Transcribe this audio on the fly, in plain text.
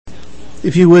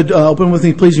If you would open with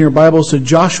me, please, in your Bibles to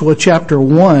Joshua chapter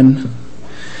 1.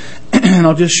 And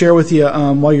I'll just share with you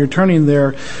while you're turning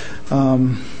there.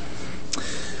 I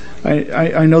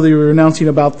know that you were announcing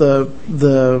about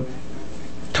the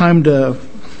time to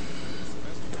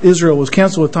Israel was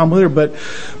canceled with Tom Leader, but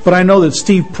I know that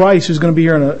Steve Price, who's going to be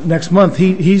here next month,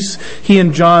 he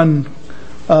and John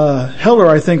Heller,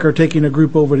 I think, are taking a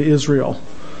group over to Israel.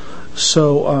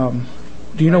 So,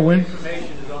 do you know when?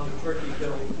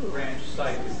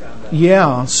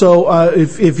 Yeah, so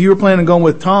if you were planning on going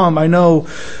with Tom, I know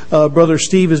Brother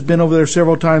Steve has been over there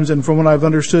several times, and from what I've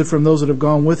understood from those that have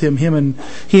gone with him,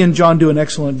 he and John do an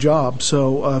excellent job.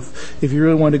 So if you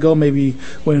really want to go, maybe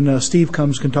when Steve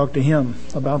comes, can talk to him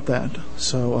about that.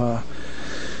 So,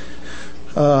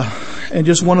 and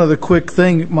just one other quick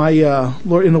thing, my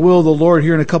Lord, in the will of the Lord,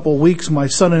 here in a couple of weeks, my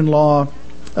son-in-law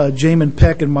Jamin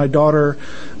Peck and my daughter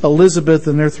Elizabeth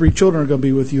and their 3 children are going to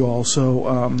be with you all.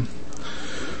 So.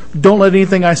 Don't let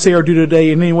anything I say or do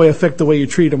today in any way affect the way you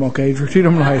treat them, okay? Treat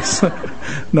them nice.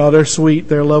 No, they're sweet.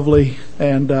 They're lovely.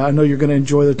 And I know you're going to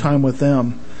enjoy the time with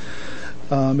them.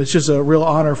 It's just a real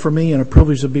honor for me and a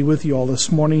privilege to be with you all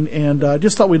this morning. And I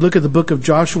just thought we'd look at the book of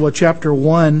Joshua chapter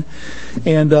 1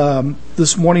 and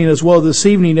this morning as well this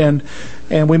evening.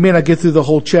 And we may not get through the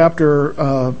whole chapter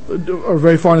or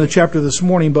very far in the chapter this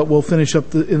morning, but we'll finish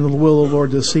up in the will of the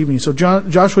Lord this evening. So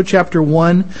Joshua chapter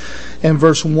 1 and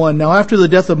verse 1. Now after the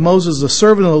death of Moses, the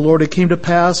servant of the Lord, it came to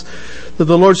pass that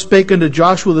the Lord spake unto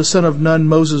Joshua the son of Nun,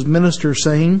 Moses' minister,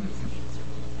 saying,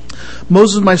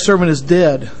 Moses my servant is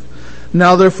dead.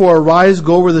 Now therefore arise,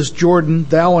 go over this Jordan,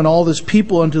 thou and all this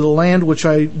people, unto the land which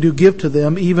I do give to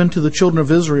them, even to the children of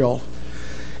Israel.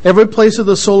 Every place of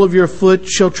the sole of your foot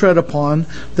shall tread upon,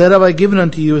 that have I given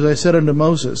unto you, as I said unto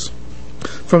Moses.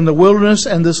 From the wilderness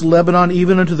and this Lebanon,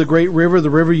 even unto the great river, the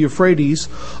river Euphrates,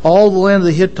 all the land of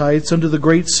the Hittites, unto the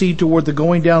great sea toward the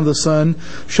going down of the sun,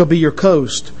 shall be your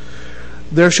coast.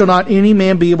 There shall not any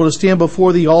man be able to stand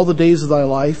before thee all the days of thy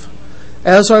life.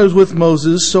 As I was with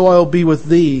Moses, so I will be with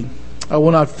thee. I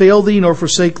will not fail thee nor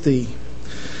forsake thee.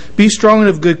 Be strong and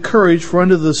of good courage, for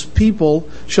unto this people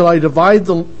shall I divide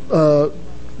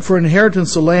for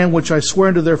inheritance the land which I swear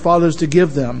unto their fathers to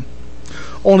give them.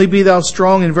 Only be thou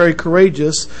strong and very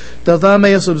courageous, that thou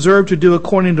mayest observe to do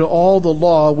according to all the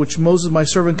law which Moses my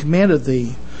servant commanded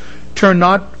thee. Turn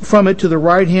not from it to the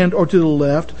right hand or to the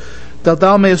left, that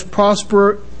thou mayest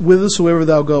prosper whithersoever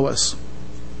thou goest.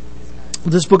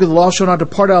 This book of the law shall not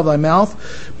depart out of thy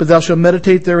mouth, but thou shalt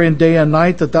meditate therein day and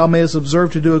night, that thou mayest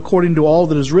observe to do according to all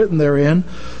that is written therein.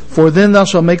 For then thou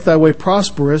shalt make thy way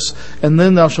prosperous, and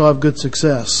then thou shalt have good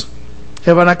success.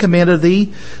 Have I not commanded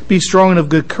thee? Be strong and of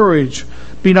good courage.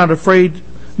 Be not afraid,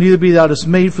 neither be thou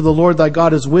dismayed, for the Lord thy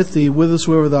God is with thee,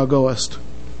 whithersoever thou goest.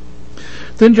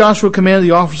 Then Joshua commanded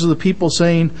the officers of the people,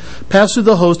 saying, Pass through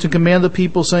the host, and command the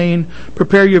people, saying,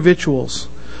 Prepare your victuals.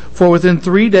 For within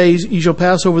 3 days ye shall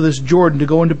pass over this Jordan, to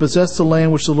go and to possess the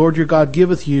land which the Lord your God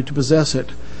giveth you to possess it.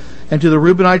 And to the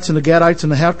Reubenites and the Gadites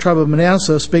and the half tribe of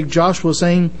Manasseh spake Joshua,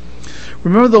 saying,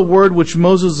 Remember the word which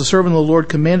Moses the servant of the Lord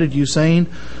commanded you, saying,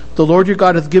 The Lord your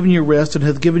God hath given you rest, and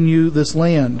hath given you this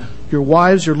land. Your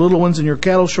wives, your little ones, and your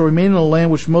cattle shall remain in the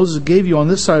land which Moses gave you on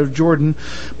this side of Jordan,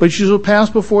 but you shall pass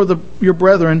before your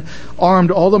brethren,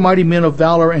 armed, all the mighty men of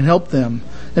valor, and help them.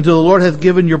 Until the Lord hath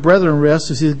given your brethren rest,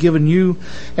 as he hath given you,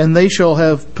 and they shall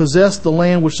have possessed the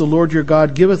land which the Lord your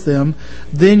God giveth them.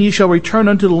 Then ye shall return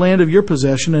unto the land of your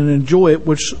possession, and enjoy it,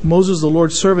 which Moses the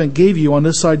Lord's servant gave you on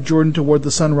this side Jordan toward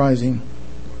the sun rising.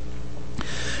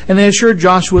 And they assured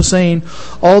Joshua, saying,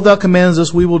 All thou commandest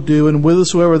us we will do, and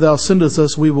whithersoever thou sendest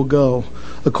us we will go.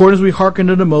 According as we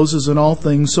hearkened unto Moses in all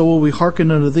things, so will we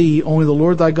hearken unto thee. Only the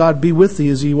Lord thy God be with thee,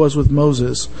 as he was with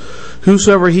Moses.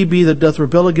 Whosoever he be that doth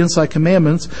rebel against thy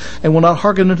commandments, and will not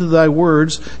hearken unto thy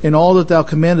words, in all that thou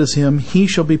commandest him, he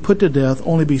shall be put to death.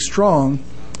 Only be strong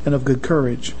and of good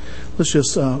courage. Let's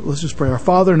just pray. Our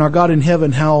Father and our God in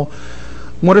heaven, how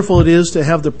wonderful it is to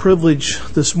have the privilege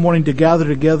this morning to gather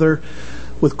together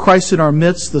with Christ in our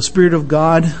midst, the Spirit of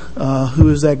God, who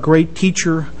is that great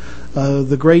teacher,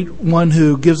 the great one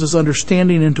who gives us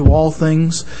understanding into all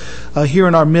things, here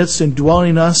in our midst and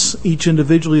dwelling us, each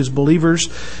individually as believers,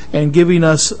 and giving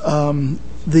us not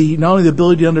only the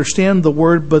ability to understand the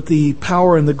Word, but the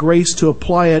power and the grace to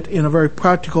apply it in a very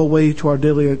practical way to our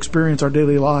daily experience, our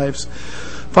daily lives.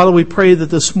 Father, we pray that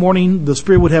this morning the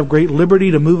Spirit would have great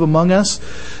liberty to move among us,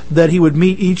 that He would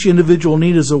meet each individual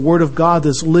need as the Word of God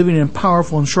that's living and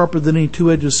powerful and sharper than any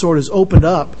two-edged sword is opened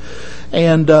up,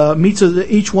 and meets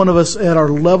each one of us at our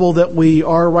level that we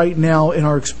are right now in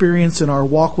our experience and our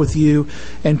walk with you,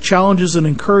 and challenges and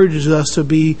encourages us to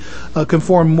be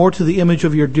conformed more to the image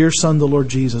of your dear Son, the Lord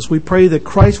Jesus. We pray that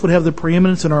Christ would have the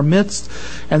preeminence in our midst,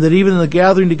 and that even in the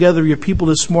gathering together of your people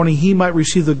this morning, He might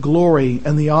receive the glory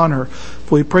and the honor.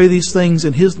 For we pray these things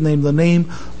in His name, the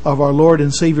name of our Lord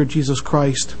and Savior Jesus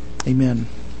Christ. Amen.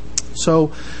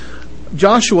 So,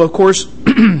 Joshua, of course,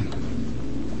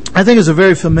 I think is a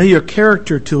very familiar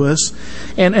character to us.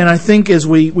 And I think as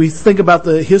we think about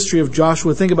the history of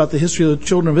Joshua, think about the history of the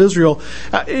children of Israel,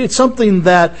 it's something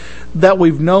that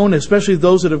we've known, especially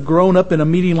those that have grown up in a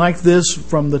meeting like this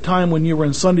from the time when you were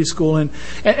in Sunday school. And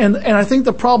I think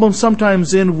the problem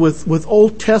sometimes with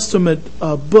Old Testament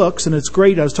books, and it's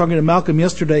great, I was talking to Malcolm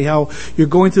yesterday, how you're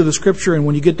going through the Scripture, and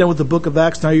when you get done with the book of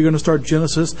Acts, now you're going to start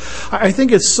Genesis. I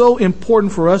think it's so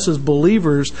important for us as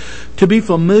believers to be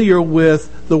familiar with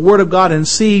the Word of God and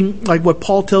see, like what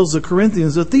Paul tells the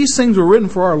Corinthians, that these things were written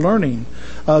for our learning.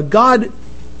 God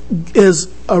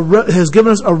has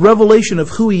given us a revelation of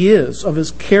who He is, of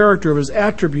His character, of His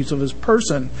attributes, of His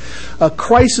person.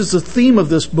 Christ is the theme of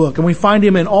this book, and we find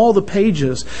Him in all the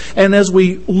pages. And as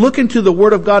we look into the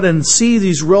Word of God and see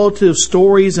these relative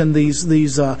stories and these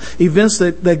events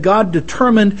that God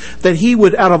determined that He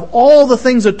would, out of all the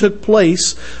things that took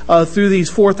place through these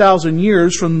 4,000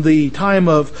 years from the time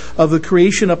of the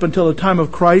creation up until the time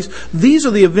of Christ, these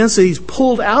are the events that He's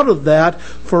pulled out of that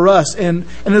for us. And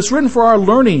it's written for our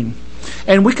learning.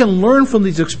 And we can learn from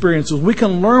these experiences. We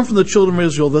can learn from the children of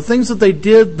Israel, the things that they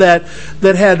did that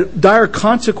had dire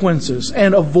consequences,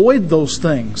 and avoid those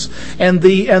things, and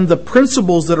the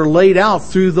principles that are laid out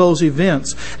through those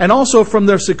events, and also from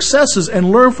their successes,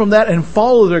 and learn from that and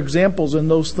follow their examples in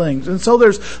those things. And so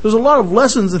there's a lot of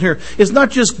lessons in here. It's not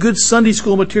just good Sunday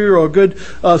school material or good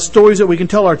stories that we can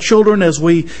tell our children as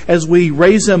we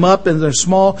raise them up and they're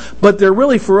small, but they're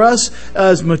really for us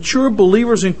as mature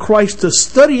believers in Christ to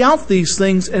study out these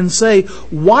things and say,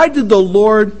 why did the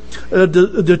Lord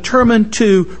determine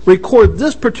to record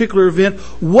this particular event?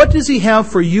 What does He have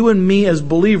for you and me as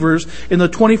believers in the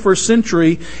 21st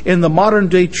century, in the modern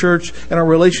day church, and our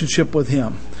relationship with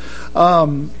Him?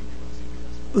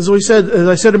 As I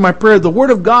said in my prayer, the Word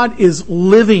of God is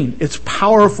living. It's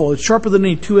powerful. It's sharper than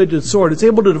any two-edged sword. It's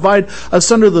able to divide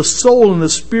asunder the soul and the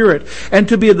spirit, and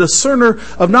to be a discerner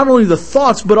of not only the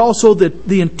thoughts, but also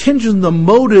the intentions, the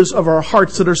motives of our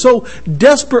hearts that are so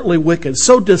desperately wicked,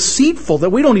 so deceitful that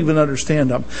we don't even understand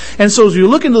them. And so as you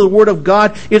look into the Word of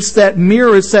God, it's that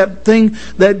mirror, it's that thing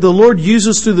that the Lord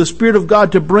uses through the Spirit of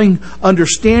God to bring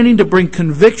understanding, to bring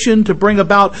conviction, to bring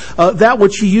about that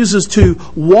which He uses to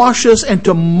wash us and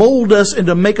to mold us and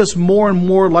to make us more and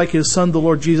more like His Son, the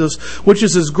Lord Jesus, which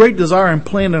is His great desire and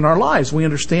plan in our lives. We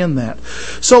understand that.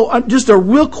 So just a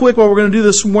real quick, what we're going to do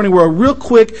this morning, we're a real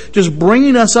quick, just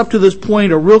bringing us up to this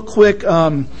point, a real quick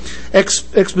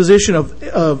exposition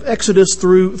of Exodus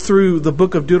through the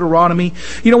book of Deuteronomy.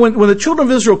 You know, when the children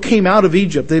of Israel came out of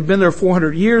Egypt, they'd been there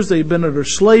 400 years, they'd been under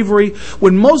slavery.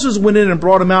 When Moses went in and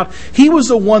brought them out, he was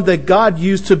the one that God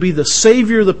used to be the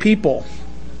Savior of the people,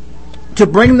 to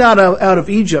bring that out of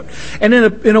Egypt. And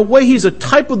in a way, He's a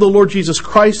type of the Lord Jesus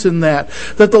Christ in that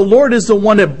the Lord is the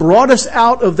one that brought us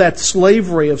out of that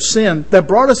slavery of sin, that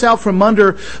brought us out from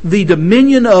under the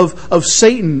dominion of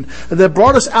Satan, that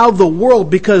brought us out of the world,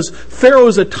 because Pharaoh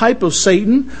is a type of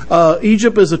Satan,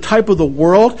 Egypt is a type of the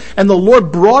world, and the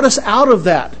Lord brought us out of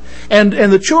that. And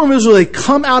the children of Israel, they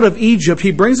come out of Egypt.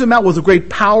 He brings them out with great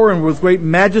power and with great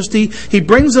majesty. He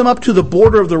brings them up to the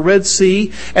border of the Red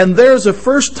Sea. And there's the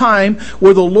first time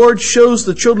where the Lord shows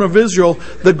the children of Israel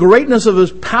the greatness of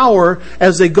His power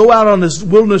as they go out on this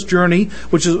wilderness journey,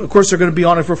 which is, of course, they're going to be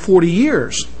on it for 40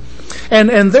 years. And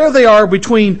there they are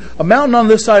between a mountain on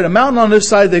this side, a mountain on this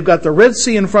side. They've got the Red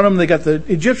Sea in front of them. They've got the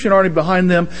Egyptian army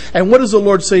behind them. And what does the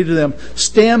Lord say to them?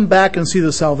 Stand back and see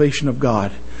the salvation of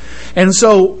God. And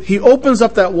so He opens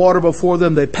up that water before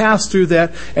them. They pass through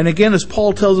that. And again, as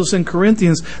Paul tells us in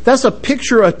Corinthians, that's a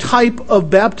picture, a type of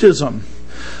baptism.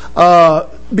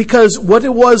 Because what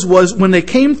it was when they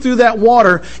came through that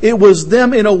water, it was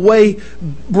them in a way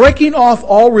breaking off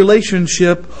all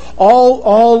relationship,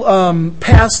 all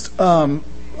past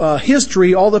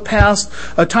history, all the past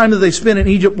time that they spent in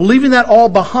Egypt, leaving that all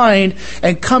behind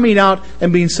and coming out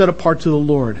and being set apart to the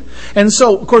Lord. And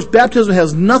so, of course, baptism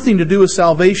has nothing to do with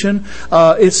salvation.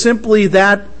 It's simply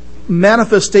that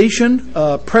manifestation,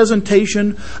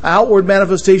 presentation, outward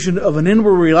manifestation of an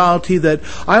inward reality that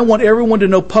I want everyone to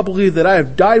know publicly that I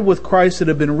have died with Christ and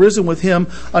have been risen with Him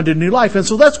unto new life. And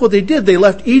so that's what they did. They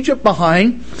left Egypt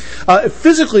behind.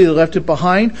 Physically, they left it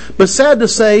behind. But sad to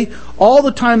say, all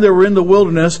the time they were in the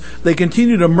wilderness, they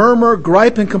continued to murmur,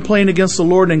 gripe, and complain against the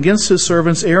Lord and against His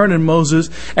servants, Aaron and Moses.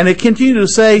 And they continued to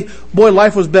say, boy,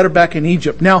 life was better back in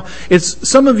Egypt. Now, it's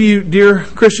some of you, dear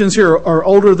Christians here, are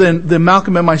older than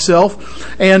Malcolm and myself.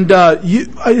 And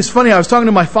it's funny, I was talking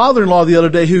to my father-in-law the other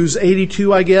day, who's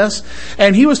 82, I guess,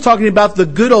 and he was talking about the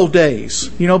good old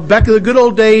days. You know, back in the good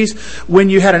old days when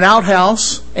you had an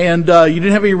outhouse and you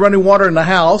didn't have any running water in the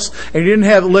house and you didn't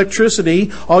have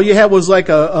electricity. All you had was like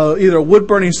either a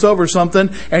wood-burning stove or something,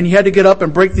 and you had to get up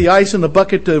and break the ice in the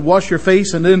bucket to wash your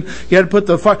face, and then you had to put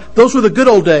the fire. Those were the good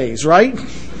old days, right?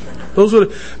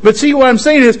 But see, what I'm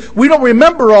saying is, we don't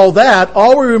remember all that.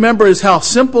 All we remember is how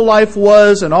simple life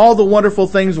was and all the wonderful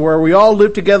things where we all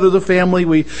lived together as a family.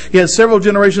 We had several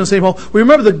generations in the same home. We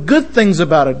remember the good things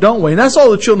about it, don't we? And that's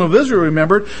all the children of Israel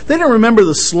remembered. They didn't remember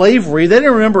the slavery. They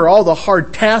didn't remember all the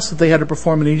hard tasks that they had to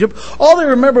perform in Egypt. All they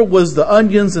remembered was the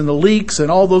onions and the leeks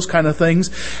and all those kind of things.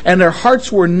 And their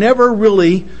hearts were never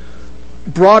really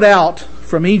brought out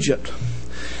from Egypt.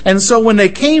 And so when they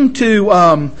came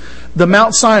to the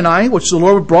Mount Sinai, which the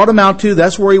Lord brought them out to,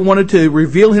 that's where He wanted to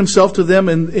reveal Himself to them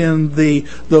in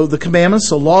the commandments,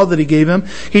 the law that He gave them.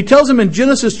 He tells them in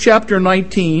Genesis chapter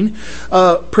 19,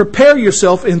 prepare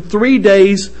yourself. In 3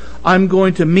 days I'm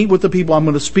going to meet with the people. I'm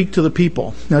going to speak to the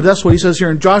people. Now that's what He says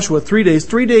here in Joshua, 3 days.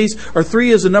 3 days, or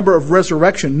 3 is the number of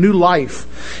resurrection, new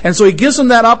life. And so He gives them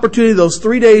that opportunity, those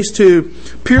 3 days, to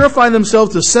purify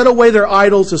themselves, to set away their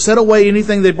idols, to set away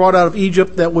anything they brought out of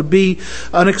Egypt that would be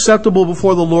unacceptable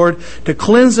before the Lord, to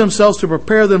cleanse themselves, to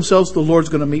prepare themselves. The Lord's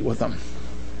going to meet with them.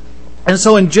 And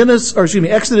so in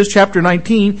Exodus chapter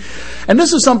 19, and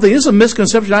this is a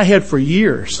misconception I had for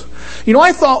years. You know, I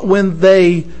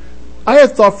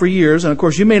had thought for years, and of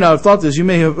course you may not have thought this, you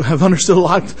may have understood a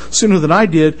lot sooner than I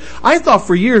did. I thought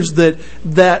for years that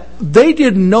they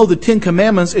didn't know the 10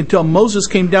 Commandments until Moses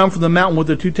came down from the mountain with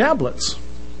the 2 tablets.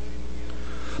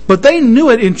 But they knew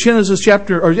it in Exodus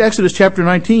chapter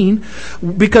 19,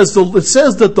 because it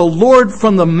says that the Lord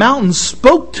from the mountain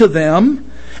spoke to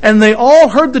them, and they all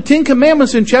heard the 10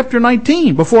 Commandments in chapter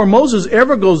 19 before Moses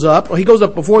ever goes up. Well, he goes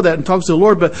up before that and talks to the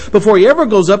Lord, but before he ever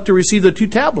goes up to receive the 2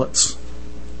 tablets.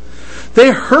 They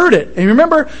heard it. And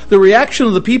remember the reaction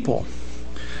of the people.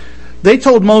 They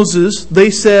told Moses, they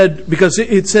said, because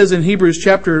it says in Hebrews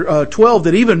chapter 12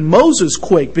 that even Moses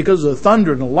quaked because of the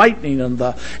thunder and the lightning and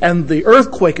the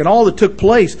earthquake and all that took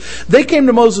place. They came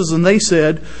to Moses and they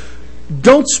said,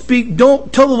 don't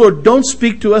tell the Lord, don't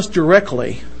speak to us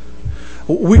directly.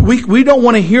 We don't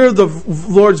want to hear the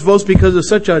Lord's voice because it's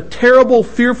such a terrible,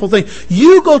 fearful thing.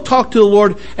 You go talk to the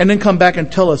Lord and then come back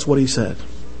and tell us what He said.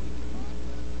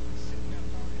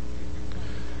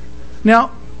 Now,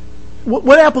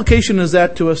 what application is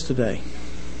that to us today?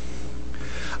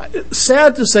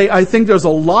 Sad to say, I think there's a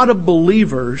lot of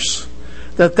believers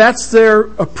that's their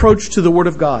approach to the Word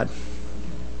of God.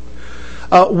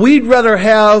 We'd rather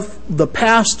have the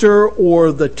pastor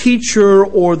or the teacher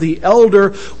or the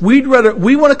elder. We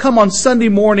want to come on Sunday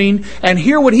morning and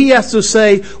hear what he has to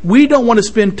say. We don't want to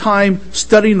spend time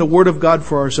studying the Word of God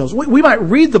for ourselves. We might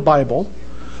read the Bible,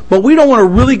 but we don't want to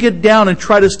really get down and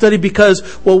try to study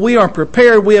because, well, we aren't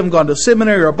prepared. We haven't gone to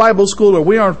seminary or Bible school, or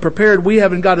we aren't prepared. We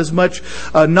haven't got as much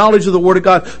knowledge of the Word of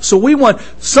God. So we want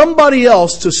somebody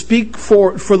else to speak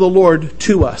for the Lord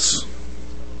to us.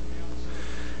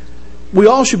 We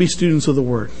all should be students of the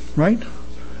Word, right?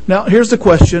 Now, here's the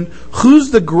question.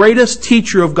 Who's the greatest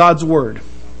teacher of God's Word?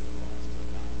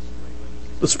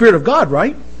 The Spirit of God,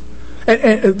 right?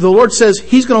 And the Lord says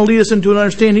He's going to lead us into an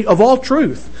understanding of all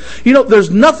truth. You know,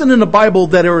 there's nothing in the Bible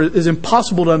that is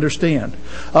impossible to understand.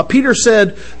 Peter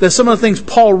said that some of the things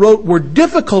Paul wrote were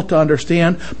difficult to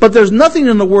understand, but there's nothing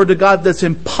in the Word of God that's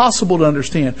impossible to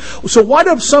understand. So why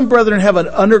do some brethren have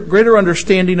a greater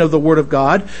understanding of the Word of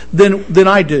God than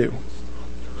I do?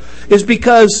 It's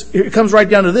because it comes right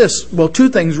down to this. Well, 2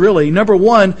 things really. Number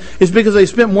 1 is because they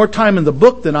spent more time in the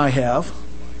book than I have.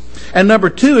 And number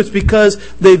 2, it's because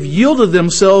they've yielded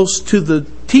themselves to the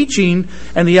teaching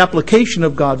and the application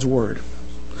of God's Word.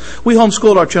 We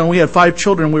homeschooled our children. We had 5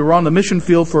 children. We were on the mission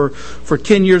field for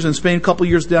 10 years in Spain, a couple of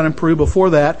years down in Peru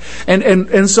before that.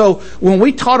 And so when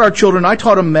we taught our children, I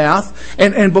taught them math.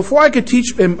 And before I could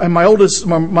teach, and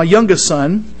my youngest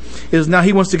son, is now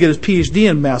he wants to get his PhD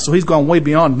in math, so he's gone way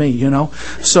beyond me,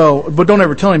 So, but don't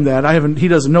ever tell him that. He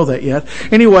doesn't know that yet.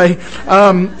 Anyway,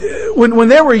 when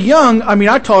they were young,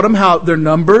 I taught them how their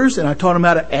numbers, and I taught them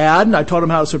how to add, and I taught them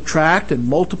how to subtract and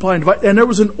multiply and divide. And there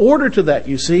was an order to that,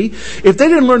 you see. If they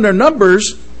didn't learn their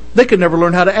numbers, they could never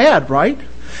learn how to add, right?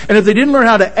 And if they didn't learn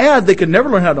how to add, they could never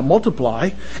learn how to multiply.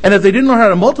 And if they didn't learn how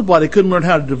to multiply, they couldn't learn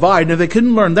how to divide. And if they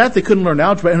couldn't learn that, they couldn't learn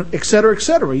algebra, et cetera, et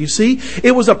cetera. You see,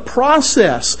 it was a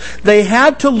process. They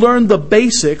had to learn the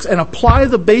basics and apply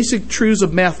the basic truths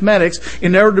of mathematics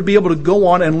in order to be able to go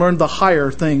on and learn the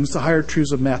higher things, the higher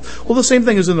truths of math. Well, the same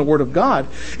thing is in the Word of God.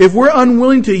 If we're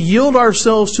unwilling to yield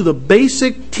ourselves to the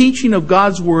basic teaching of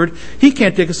God's Word, He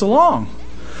can't take us along.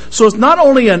 So it's not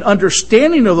only an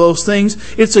understanding of those things,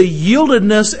 it's a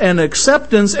yieldedness and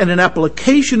acceptance and an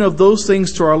application of those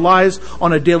things to our lives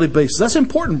on a daily basis. That's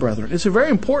important, brethren. It's very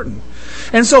important.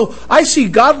 And so I see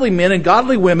godly men and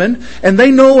godly women, and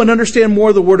they know and understand more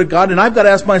of the Word of God, and I've got to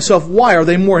ask myself, why? Are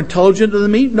they more intelligent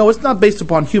than me? No, it's not based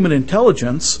upon human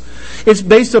intelligence. It's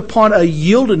based upon a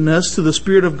yieldedness to the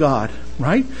Spirit of God.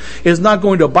 Right? It's not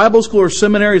going to a Bible school or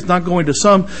seminary. It's not going to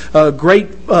some great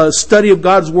study of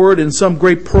God's Word in some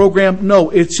great program.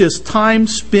 No, it's just time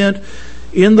spent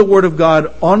in the Word of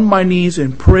God, on my knees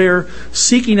in prayer,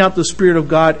 seeking out the Spirit of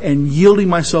God and yielding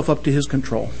myself up to His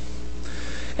control.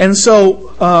 And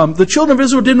so the children of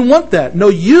Israel didn't want that. No,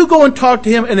 you go and talk to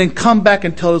him and then come back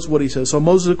and tell us what he says. So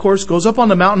Moses, of course, goes up on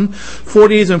the mountain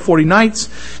 40 days and 40 nights.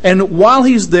 And while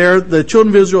he's there, the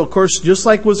children of Israel, of course, just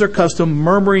like was their custom,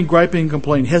 murmuring, griping, and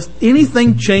complaining. Has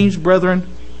anything changed, brethren?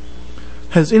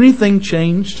 Has anything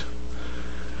changed?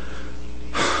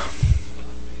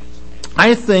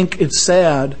 I think it's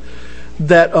sad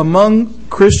that among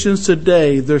Christians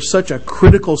today, there's such a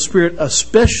critical spirit,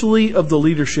 especially of the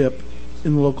leadership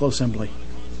in the local assembly.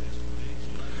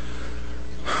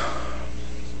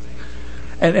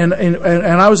 And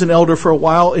I was an elder for a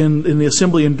while in the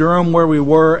assembly in Durham where we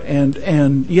were,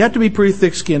 and you have to be pretty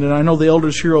thick-skinned, and I know the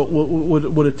elders here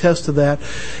would attest to that.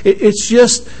 It's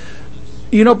just,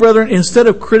 brethren, instead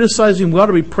of criticizing, we ought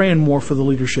to be praying more for the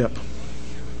leadership.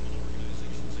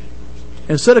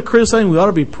 Instead of criticizing, we ought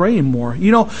to be praying more.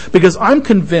 Because I'm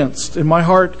convinced in my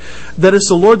heart that it's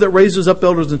the Lord that raises up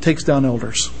elders and takes down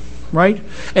elders. Right?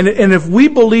 And if we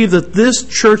believe that this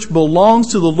church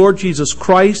belongs to the Lord Jesus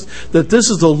Christ, that this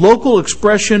is the local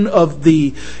expression of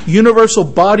the universal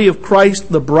body of Christ,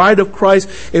 the bride of Christ,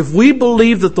 if we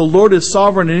believe that the Lord is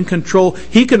sovereign and in control,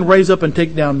 He can raise up and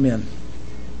take down men.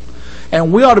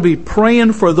 And we ought to be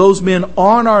praying for those men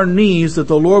on our knees that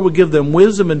the Lord would give them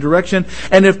wisdom and direction.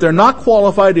 And if they're not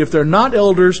qualified, if they're not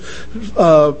elders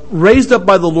raised up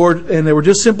by the Lord, and they were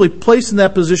just simply placed in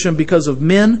that position because of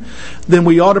men, then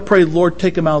we ought to pray, Lord,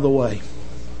 take them out of the way,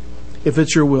 if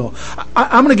it's your will.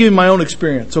 I'm going to give you my own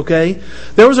experience, okay?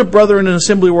 There was a brother in an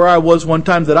assembly where I was one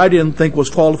time that I didn't think was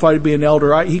qualified to be an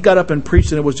elder. He got up and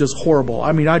preached, and it was just horrible.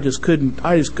 I just couldn't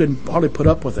hardly put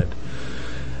up with it.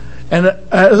 And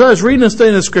as I was reading and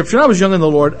studying the Scripture, and I was young in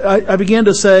the Lord, I began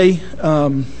to say,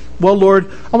 well, Lord,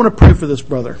 I want to pray for this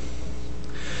brother.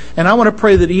 And I want to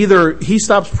pray that either he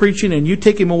stops preaching and you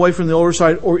take him away from the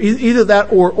oversight, or either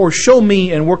that, or show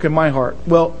me and work in my heart.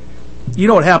 Well, you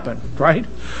know what happened, right?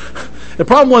 The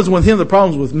problem wasn't with him, the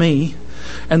problem was with me.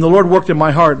 And the Lord worked in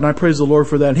my heart, and I praise the Lord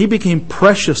for that. And he became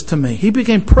precious to me. He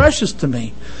became precious to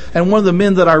me. And one of the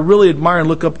men that I really admire and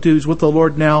look up to is with the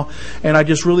Lord now. And I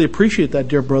just really appreciate that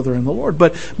dear brother in the Lord.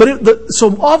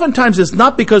 So oftentimes it's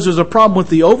not because there's a problem with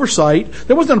the oversight.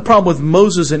 There wasn't a problem with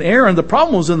Moses and Aaron. The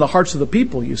problem was in the hearts of the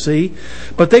people, you see.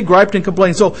 But they griped and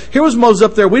complained. So here was Moses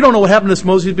up there. We don't know what happened to this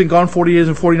Moses. He's been gone 40 days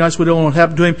and 40 nights. We don't know what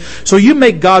happened to him. So you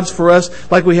make gods for us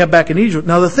like we have back in Egypt.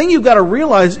 Now the thing you've got to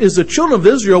realize is the children of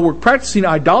Israel were practicing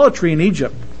idolatry in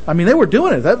Egypt. They were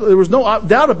doing it. There was no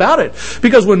doubt about it.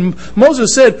 Because when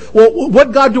Moses said, well,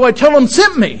 what God do I tell them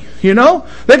sent me? They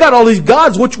got all these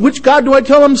gods. Which God do I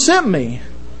tell them sent me?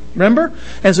 Remember?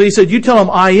 And so he said, you tell them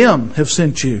I have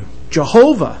sent you.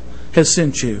 Jehovah has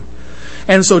sent you.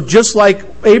 And so just like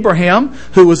Abraham,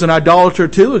 who was an idolater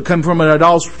too, had come from an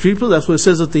idolatrous people, that's what it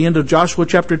says at the end of Joshua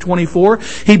chapter 24,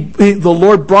 the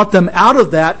Lord brought them out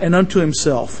of that and unto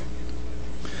himself.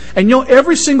 And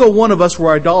every single one of us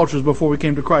were idolaters before we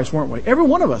came to Christ, weren't we? Every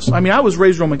one of us. I was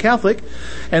raised Roman Catholic,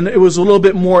 and it was a little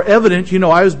bit more evident.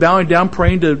 I was bowing down,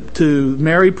 praying to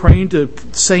Mary, praying to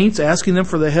saints, asking them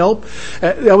for the help.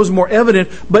 That was more evident.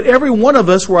 But every one of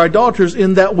us were idolaters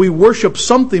in that we worship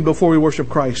something before we worship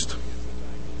Christ.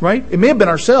 right? It may have been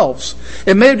ourselves.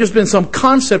 It may have just been some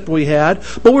concept we had,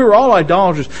 but we were all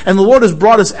idolaters. And the Lord has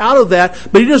brought us out of that,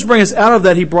 but He doesn't bring us out of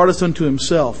that. He brought us unto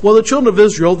Himself. Well, the children of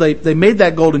Israel, they made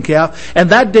that golden calf, and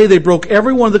that day they broke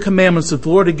every one of the commandments that the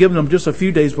Lord had given them just a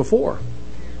few days before.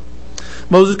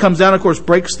 Moses comes down, of course,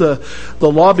 breaks the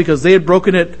law because they had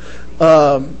broken it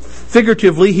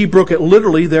figuratively. He broke it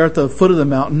literally there at the foot of the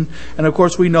mountain. And of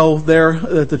course we know there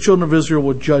that the children of Israel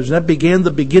would judge. And that began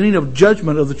the beginning of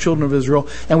judgment of the children of Israel.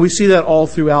 And we see that all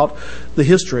throughout the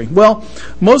history. Well,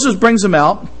 Moses brings them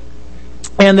out,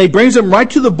 and they brings them right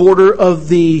to the border of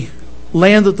the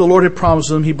land that the Lord had promised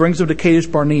them. He brings them to Kadesh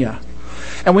Barnea.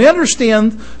 And we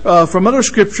understand from other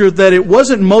scripture that it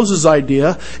wasn't Moses'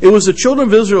 idea. It was the children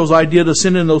of Israel's idea to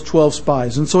send in those 12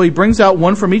 spies. And so he brings out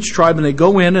one from each tribe, and they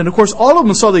go in. And of course, all of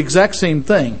them saw the exact same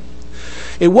thing.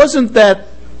 It wasn't that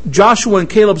Joshua and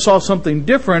Caleb saw something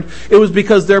different. It was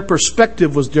because their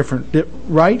perspective was different,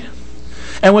 right?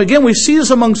 And again, we see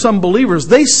this among some believers.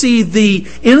 They see the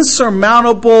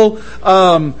insurmountable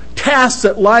task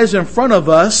that lies in front of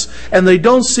us, and they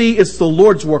don't see it's the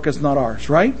Lord's work, it's not ours,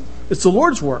 right? It's the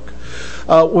Lord's work.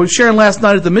 We were sharing last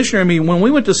night at the missionary meeting. When we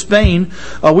went to Spain,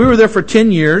 we were there for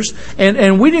 10 years,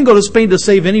 and we didn't go to Spain to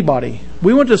save anybody.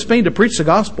 We went to Spain to preach the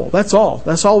gospel. That's all.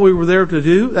 That's all we were there to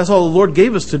do. That's all the Lord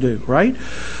gave us to do, right?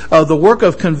 The work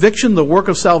of conviction, the work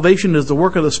of salvation is the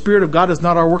work of the Spirit of God. It's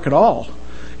not our work at all.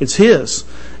 It's His.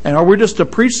 And we're just to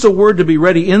preach the word, to be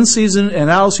ready in season and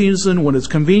out of season, when it's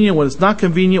convenient, when it's not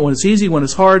convenient, when it's easy, when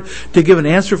it's hard, to give an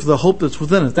answer for the hope that's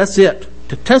within us. That's it.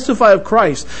 To testify of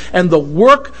Christ. And the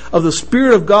work of the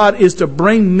Spirit of God is to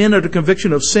bring men under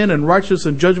conviction of sin and righteousness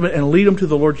and judgment and lead them to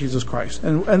the Lord Jesus Christ.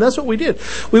 And that's what we did.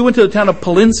 We went to the town of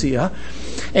Palencia,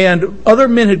 and other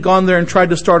men had gone there and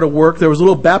tried to start a work. There was a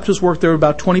little Baptist work. There were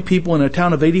about 20 people in a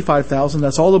town of 85,000.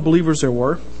 That's all the believers there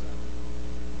were.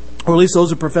 Or at least those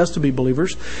who profess to be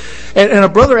believers. And a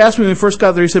brother asked me when we first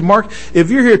got there, he said, Mark, if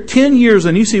you're here 10 years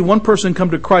and you see one person come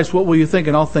to Christ, what will you think?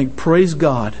 And I'll think, praise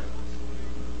God.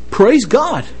 Praise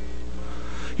God.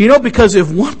 You know, because if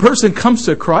one person comes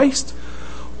to Christ,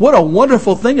 what a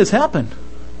wonderful thing has happened.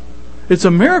 It's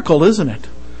a miracle, isn't it?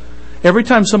 Every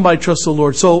time somebody trusts the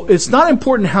Lord. So it's not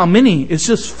important how many. It's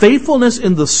just faithfulness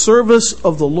in the service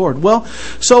of the Lord. Well,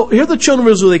 so here the children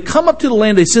of Israel, they come up to the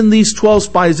land. They send these 12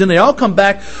 spies in. They all come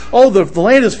back. Oh, the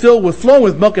land is flowing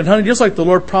with milk and honey, just like the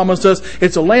Lord promised us.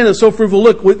 It's a land that's so fruitful.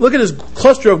 Look at this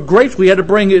cluster of grapes. We had to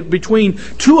bring it between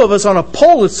two of us on a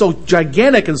pole. It's so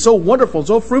gigantic and so wonderful and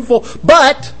so fruitful.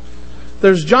 But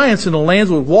there's giants in the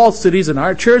lands with walled cities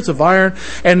and chariots of iron.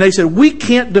 And they said, we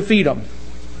can't defeat them.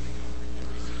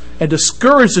 And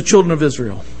discourage the children of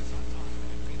Israel.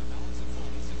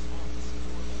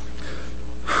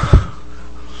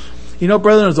 You know,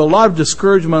 brethren, there's a lot of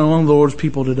discouragement among the Lord's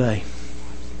people today.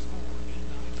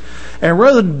 And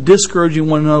rather than discouraging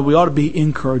one another, we ought to be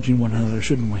encouraging one another,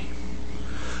 shouldn't we?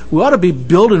 We ought to be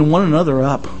building one another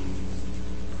up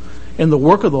in the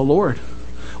work of the Lord.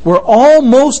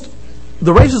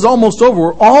 The race is almost over.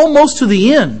 We're almost to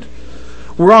the end.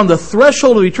 We're on the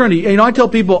threshold of eternity. You know, I tell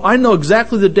people, I know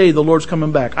exactly the day the Lord's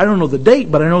coming back. I don't know the date,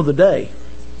 but I know the day.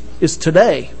 It's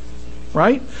today.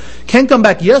 Right? Can't come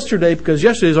back yesterday because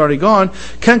yesterday's already gone.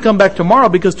 Can't come back tomorrow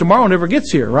because tomorrow never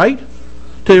gets here, right?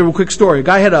 Tell you a real quick story. A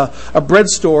guy had a bread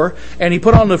store, and he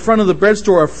put on the front of the bread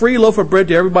store a free loaf of bread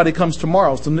to everybody who comes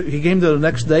tomorrow. So he came to the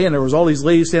next day, and there was all these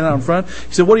ladies standing out in front.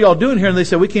 He said, what are y'all doing here? And they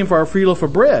said, we came for our free loaf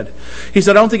of bread. He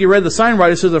said, I don't think you read the sign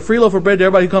right. It says a free loaf of bread to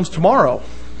everybody who comes tomorrow.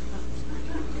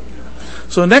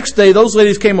 So the next day, those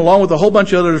ladies came along with a whole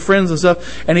bunch of other friends and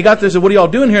stuff. And he got there and said, what are y'all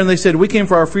doing here? And they said, we came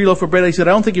for our free loaf of bread. He said,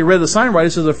 I don't think you read the sign right.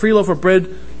 It says a free loaf of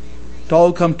bread to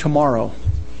all come tomorrow.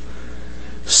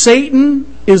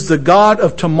 Satan is the God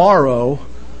of tomorrow.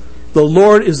 The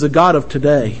Lord is the God of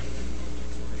today.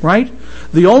 Right?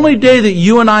 The only day that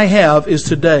you and I have is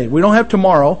today. We don't have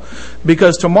tomorrow,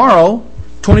 because tomorrow,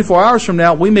 24 hours from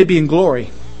now, we may be in glory.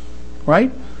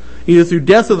 Right? Either through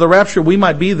death or the rapture, we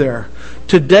might be there.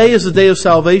 Today is the day of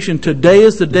salvation. Today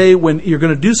is the day when you're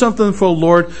going to do something for the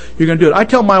Lord. You're going to do it. I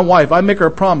tell my wife, I make her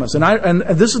a promise. And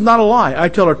this is not a lie. I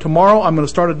tell her, tomorrow I'm going to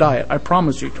start a diet. I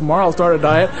promise you. Tomorrow I'll start a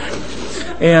diet.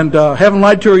 And haven't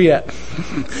lied to her yet.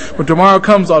 When tomorrow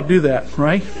comes, I'll do that.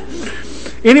 Right?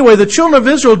 Anyway, the children of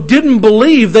Israel didn't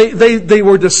believe. They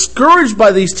were discouraged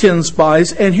by these 10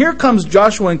 spies. And here comes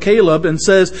Joshua and Caleb and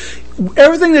says,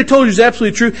 everything they told you is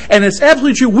absolutely true. And it's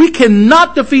absolutely true. We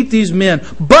cannot defeat these men.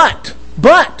 But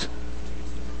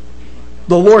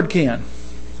the Lord can.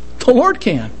 The Lord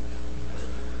can.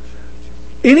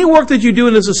 Any work that you do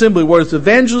in this assembly, whether it's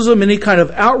evangelism, any kind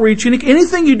of outreach,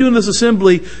 anything you do in this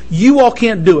assembly, you all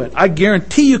can't do it. I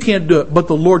guarantee you can't do it, but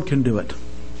the Lord can do it.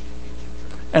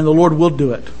 And the Lord will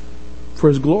do it for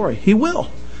His glory. He will.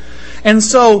 And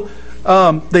so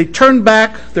they turn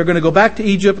back. They're going to go back to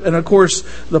Egypt. And of course,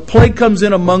 the plague comes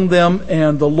in among them,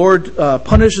 and the Lord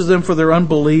punishes them for their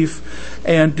unbelief.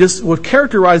 And this would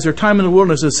characterize their time in the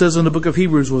wilderness, it says in the book of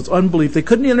Hebrews, was unbelief. They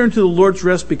couldn't enter into the Lord's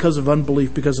rest because of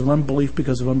unbelief, because of unbelief,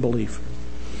 because of unbelief.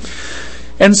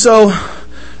 And so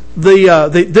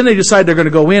then they decide they're going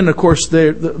to go in. Of course,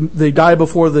 they die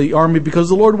before the army because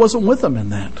the Lord wasn't with them in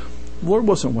that. The Lord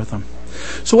wasn't with them.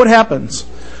 So what happens?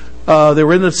 They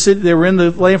were in the city. They were in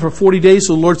the land for 40 days.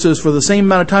 So the Lord says, for the same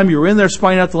amount of time you were in there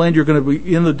spying out the land, you're going to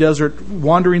be in the desert,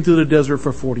 wandering through the desert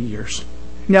for 40 years.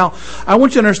 Now, I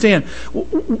want you to understand,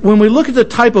 when we look at the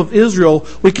type of Israel,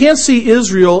 we can't see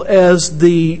Israel as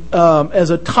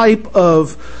a type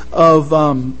of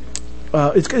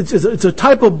it's a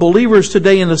type of believers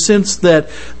today, in the sense that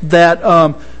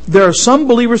there are some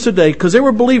believers today, because they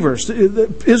were believers.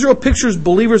 Israel pictures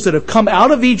believers that have come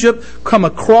out of Egypt, come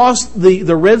across the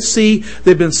Red Sea.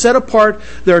 They've been set apart.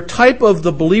 They're a type of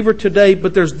the believer today,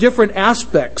 but there's different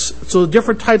aspects. So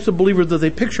different types of believers that they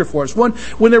picture for us. One,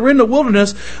 when they were in the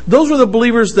wilderness, those were the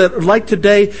believers that, like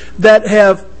today, that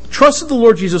have trusted the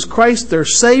Lord Jesus Christ. They're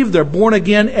saved, they're born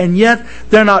again, and yet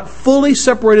they're not fully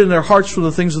separated in their hearts from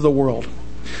the things of the world.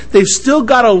 They've still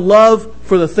got a love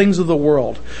for the things of the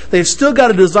world. They've still got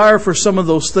a desire for some of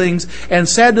those things. And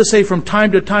sad to say, from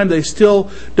time to time, they still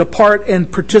depart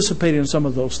and participate in some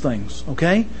of those things.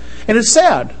 Okay? And it's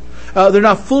sad. They're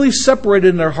not fully separated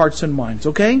in their hearts and minds.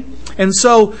 Okay? And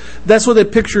so that's what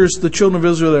it pictures the children of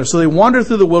Israel there. So they wander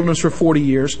through the wilderness for 40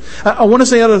 years. I want to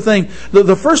say another thing.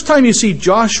 The first time you see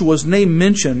Joshua's name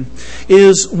mentioned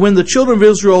is when the children of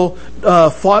Israel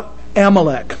fought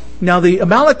Amalek. Now, the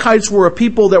Amalekites were a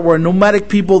people that were a nomadic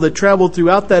people that traveled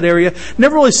throughout that area,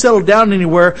 never really settled down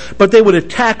anywhere, but they would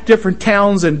attack different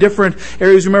towns and different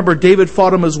areas. Remember, David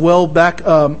fought them as well back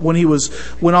when he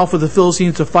went off with the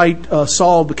Philistines to fight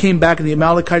Saul, but came back, and the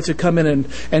Amalekites had come in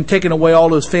and taken away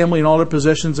all his family and all their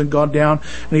possessions and gone down,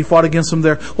 and he fought against them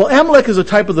there. Well, Amalek is a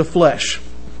type of the flesh.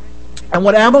 And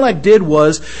what Amalek did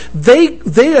was they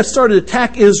started to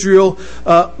attack Israel,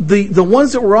 the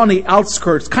ones that were on the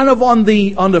outskirts, kind of on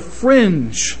the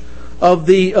fringe of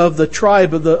the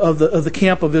tribe of the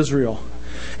camp of Israel.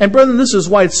 And brethren, this is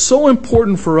why it's so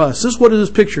important for us. This is what it is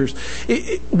pictures.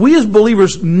 We as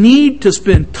believers need to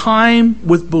spend time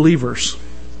with believers.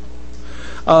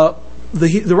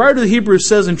 The writer of the Hebrews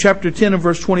says in chapter 10 and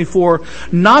verse 24,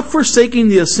 not forsaking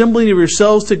the assembling of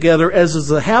yourselves together, as is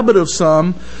the habit of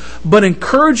some, but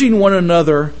encouraging one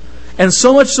another, and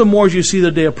so much the more as you see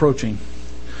the day approaching.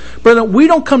 Brethren, we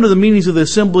don't come to the meetings of the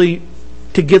assembly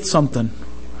to get something.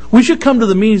 We should come to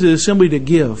the meetings of the assembly to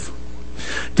give.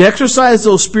 To exercise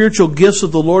those spiritual gifts that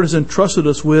the Lord has entrusted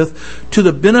us with to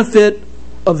the benefit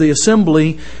of the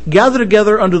assembly, gather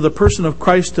together under the person of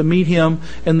Christ to meet Him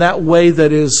in that way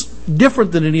that is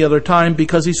different than any other time,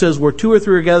 because He says, where 2 or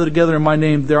 3 are gathered together in my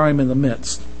name, there I am in the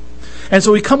midst. And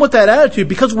so we come with that attitude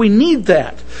because we need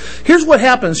that. Here's what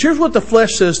happens. Here's what the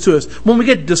flesh says to us. When we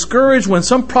get discouraged, when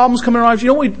some problems come in our lives, you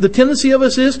know what the tendency of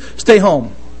us is? Stay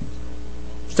home.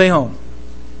 Stay home.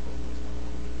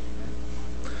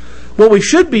 What we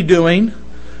should be doing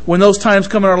when those times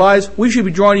come in our lives, we should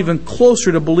be drawing even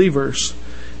closer to believers,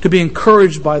 to be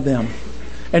encouraged by them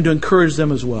and to encourage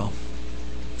them as well.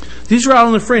 These are out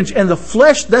on the fringe. And the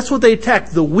flesh, that's what they attack.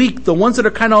 The weak, the ones that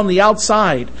are kind of on the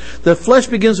outside. The flesh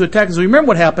begins to attack. So remember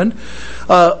what happened.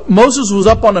 Moses was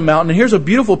up on the mountain. And here's a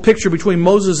beautiful picture between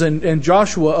Moses and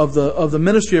Joshua of the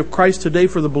ministry of Christ today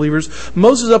for the believers.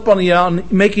 Moses up on the mountain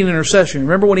making intercession.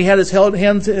 Remember when he had held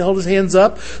his hands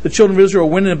up? The children of Israel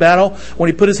were winning the battle. When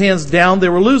he put his hands down, they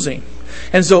were losing.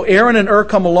 And so Aaron and Ur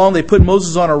come along. They put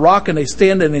Moses on a rock, and they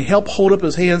stand and they help hold up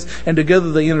his hands. And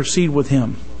together they intercede with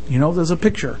him. You know, there's a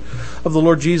picture of the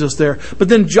Lord Jesus there. But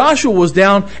then Joshua was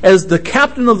down as the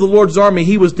captain of the Lord's army.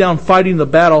 He was down fighting the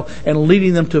battle and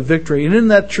leading them to victory. And isn't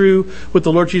that true with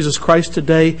the Lord Jesus Christ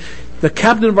today? The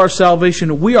captain of our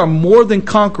salvation, we are more than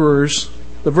conquerors.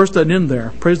 The verse doesn't end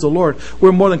there. Praise the Lord.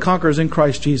 We're more than conquerors in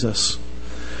Christ Jesus.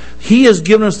 He has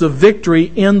given us the victory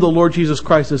in the Lord Jesus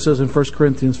Christ, it says in 1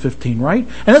 Corinthians 15, right?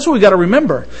 And that's what we got to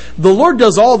remember. The Lord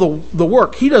does all the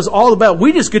work. He does all the battle.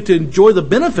 We just get to enjoy the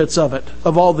benefits of it,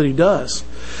 of all that He does.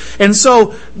 And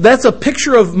so that's a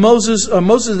picture of Moses.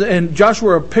 Moses and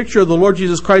Joshua are a picture of the Lord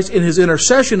Jesus Christ in His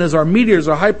intercession as our mediator, as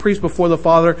our high priest before the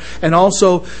Father, and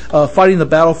also fighting the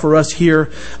battle for us here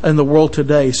in the world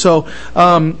today. So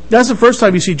that's the first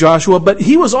time you see Joshua, but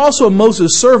he was also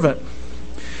Moses' servant.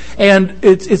 And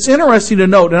it's interesting to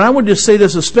note, and I would just say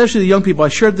this, especially the young people. I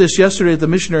shared this yesterday at the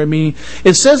missionary meeting.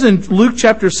 It says in Luke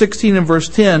chapter 16 and verse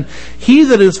 10, "He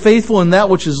that is faithful in that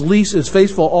which is least is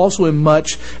faithful also in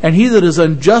much, and he that is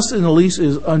unjust in the least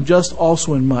is unjust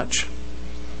also in much."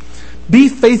 Be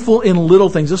faithful in little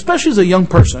things, especially as a young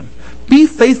person. Be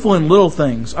faithful in little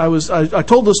things. I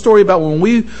told the story about when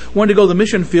we wanted to go to the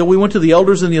mission field. We went to the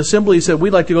elders in the assembly. He said,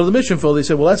 "We'd like to go to the mission field." They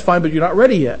said, "Well, that's fine, but you're not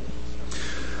ready yet."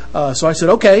 So I said,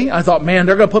 "Okay." I thought, man,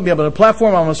 they're going to put me up on a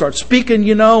platform. I'm going to start speaking,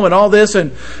 and all this.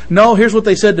 And no, here's what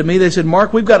they said to me. They said,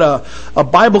 "Mark, we've got a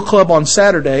Bible club on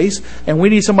Saturdays, and we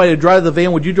need somebody to drive the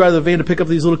van. Would you drive the van to pick up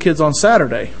these little kids on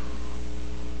Saturday?"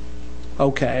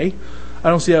 Okay. I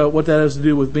don't see what that has to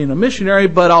do with being a missionary,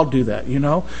 but I'll do that,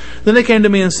 Then they came to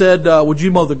me and said, "Would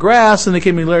you mow the grass?" And they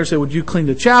came to me later and said, "Would you clean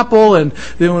the chapel?" And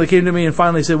then when they came to me and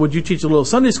finally said, "Would you teach a little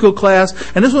Sunday school class?"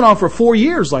 And this went on for 4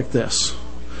 years like this.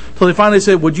 So they finally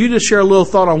said, "Would you just share a little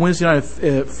thought on Wednesday night,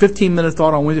 a 15-minute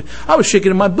thought on Wednesday?" I was shaking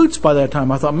in my boots by that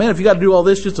time. I thought, man, if you got to do all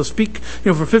this just to speak,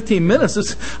 for 15 minutes,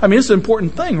 it's an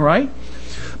important thing, right?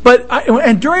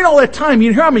 And during all that time,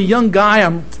 here I'm a young guy.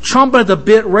 I'm chomping at the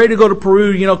bit, ready to go to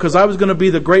Peru, because I was going to be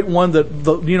the great one, the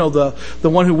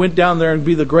one who went down there and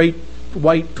be the great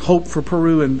white hope for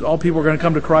Peru, and all people are going to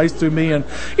come to Christ through me. And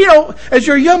as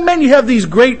you're a young man, you have these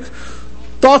great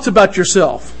thoughts about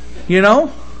yourself,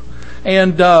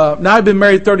 And now I've been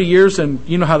married 30 years, and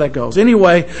you know how that goes.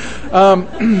 Anyway,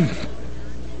 my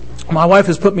wife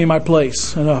has put me in my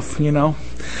place enough,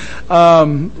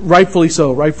 Rightfully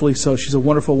so. She's a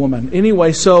wonderful woman.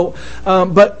 Anyway, so,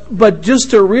 but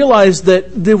just to realize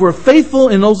that they were faithful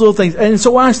in those little things. And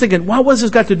so I was thinking, wow, what has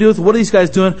this got to do with what are these guys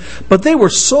doing? But they were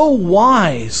so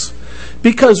wise.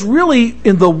 Because really,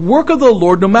 in the work of the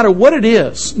Lord, no matter what it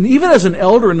is, even as an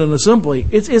elder in an assembly,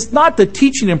 it's not the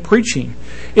teaching and preaching.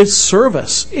 It's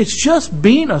service. It's just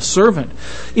being a servant.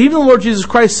 Even the Lord Jesus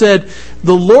Christ said,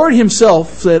 the Lord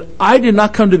himself said, "I did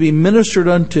not come to be ministered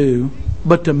unto,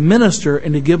 but to minister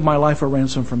and to give my life a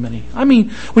ransom for many."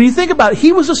 When you think about it,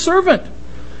 he was a servant.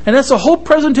 And that's the whole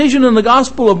presentation in the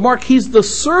Gospel of Mark. He's the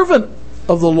servant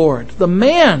of the Lord, the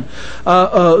man,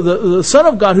 the Son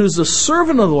of God, who's the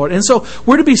servant of the Lord. And so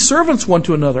we're to be servants one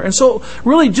to another. And so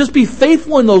really just be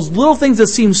faithful in those little things that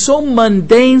seem so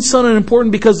mundane, so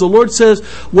unimportant, because the Lord says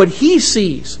what he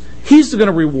sees, he's going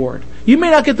to reward. You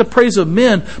may not get the praise of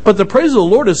men, but the praise of the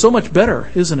Lord is so much better,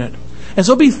 isn't it? And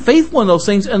so be faithful in those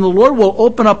things, and the Lord will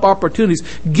open up opportunities.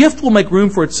 Gift will make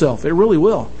room for itself. It really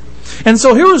will. And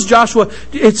so here was Joshua.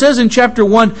 It says in chapter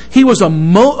 1, he was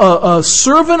a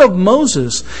servant of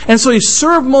Moses. And so he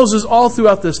served Moses all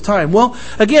throughout this time. Well,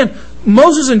 again,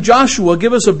 Moses and Joshua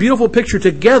give us a beautiful picture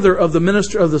together of the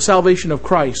ministry of the salvation of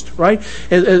Christ, right?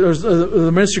 The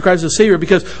ministry of Christ as Savior,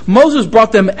 because Moses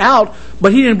brought them out,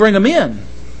 but he didn't bring them in.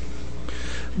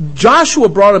 Joshua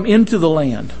brought them into the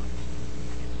land.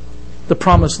 The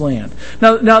promised land.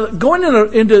 Now going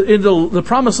into the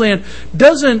promised land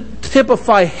doesn't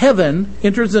typify heaven,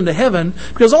 enters into heaven,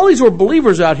 because all these were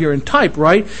believers out here in type,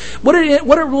 right? What it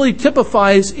really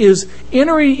typifies is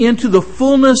entering into the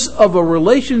fullness of a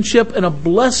relationship and a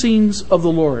blessings of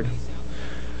the Lord.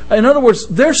 In other words,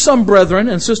 there's some brethren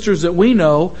and sisters that we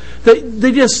know that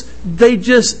they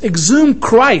just exhume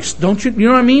Christ, don't you? You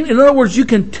know what I mean? In other words, you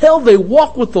can tell they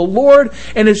walk with the Lord,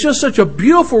 and it's just such a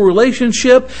beautiful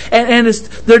relationship, and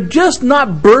they're just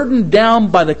not burdened down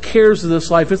by the cares of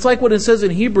this life. It's like what it says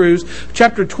in Hebrews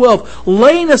chapter 12,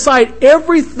 laying aside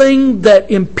everything that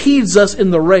impedes us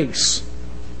in the race.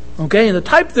 Okay, and the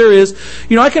type there is,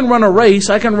 I can run a race,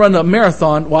 I can run a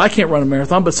marathon. Well, I can't run a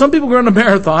marathon, but some people can run a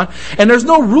marathon, and there's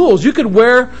no rules. You could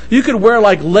wear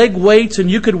like leg weights,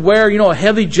 and you could wear, a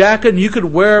heavy jacket, and you could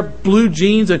wear blue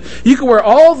jeans, and you could wear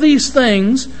all these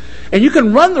things, and you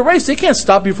can run the race. They can't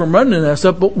stop you from running that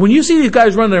stuff. But when you see these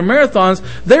guys run their marathons,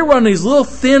 they run these little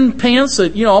thin pants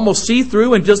that, almost see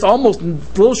through, and just almost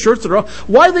little shirts that are.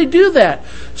 Why do they do that?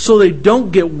 So they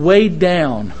don't get weighed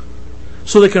down.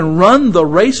 So they can run the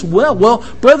race well. Well,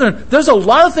 brethren, there's a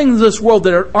lot of things in this world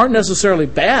that aren't necessarily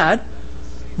bad,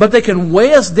 but they can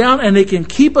weigh us down and they can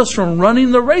keep us from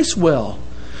running the race well.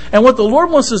 And what the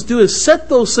Lord wants us to do is set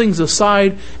those things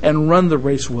aside and run the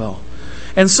race well.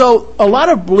 And so a lot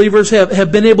of believers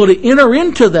have been able to enter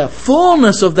into the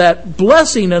fullness of that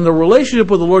blessing and the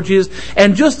relationship with the Lord Jesus,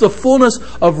 and just the fullness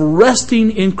of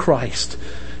resting in Christ.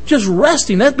 Just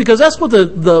resting. That's because that's what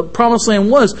the promised land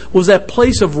was that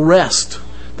place of rest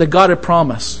that God had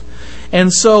promised.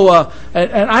 And so,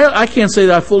 I can't say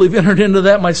that I fully entered into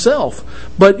that myself.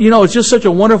 But, it's just such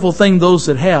a wonderful thing, those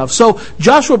that have. So,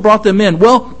 Joshua brought them in.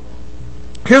 Well,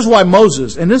 here's why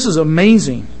Moses, and this is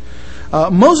amazing.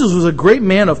 Moses was a great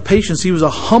man of patience. He was a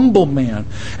humble man.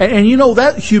 And you know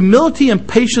that humility and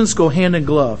patience go hand in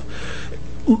glove.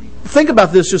 Think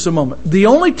about this just a moment. The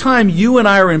only time you and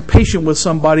I are impatient with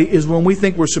somebody is when we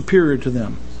think we're superior to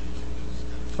them.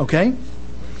 Okay?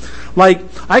 Like,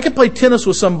 I can play tennis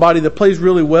with somebody that plays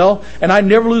really well, and I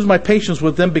never lose my patience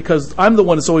with them because I'm the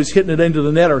one that's always hitting it into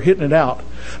the net or hitting it out.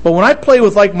 But when I play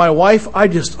with, like, my wife,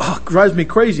 it drives me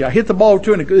crazy. I hit the ball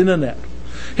to her in the net.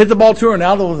 Hit the ball to her and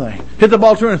out of the thing. Hit the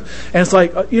ball to her. And it's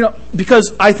like,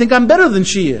 because I think I'm better than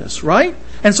she is, right?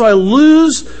 And so I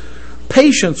lose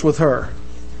patience with her.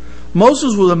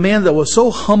 Moses was a man that was so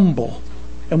humble.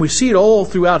 And we see it all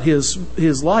throughout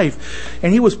his life.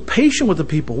 And he was patient with the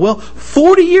people. Well,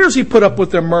 40 years he put up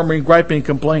with their murmuring, griping, and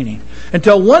complaining.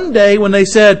 Until one day when they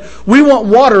said, we want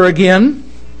water again.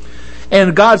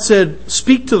 And God said,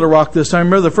 speak to the rock this time.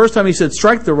 Remember the first time he said,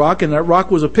 strike the rock. And that rock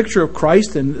was a picture of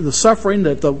Christ and the suffering,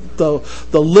 that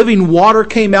the living water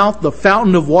came out. The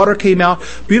fountain of water came out.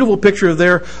 Beautiful picture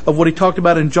there of what he talked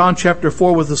about in John chapter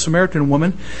 4 with the Samaritan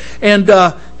woman.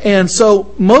 And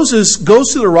so Moses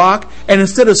goes to the rock, and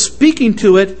instead of speaking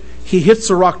to it, he hits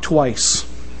the rock twice.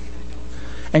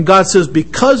 And God says,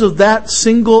 because of that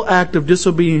single act of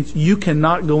disobedience, you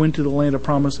cannot go into the land of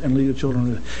promise and lead the children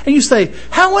of Israel. And you say,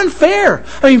 how unfair.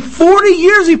 40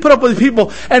 years he put up with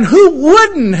people. And who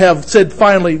wouldn't have said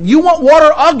finally, you want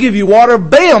water? I'll give you water.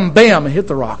 Bam, bam, and hit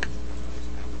the rock.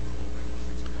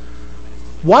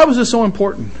 Why was this so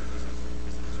important?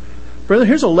 Brother,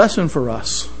 here's a lesson for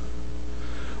us.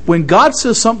 When God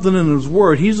says something in His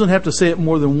Word, He doesn't have to say it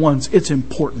more than once. It's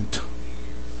important.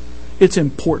 It's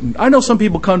important. I know some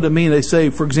people come to me and they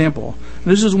say, for example, and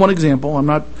this is one example, I'm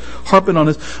not harping on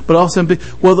this, but I'll say,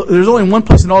 well, there's only one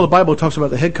place in all the Bible that talks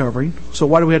about the head covering, so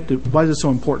why is it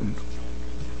so important?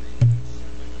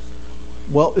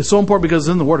 Well, it's so important because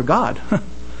it's in the Word of God.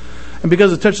 And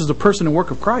because it touches the person and work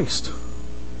of Christ.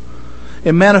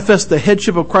 It manifests the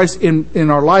headship of Christ in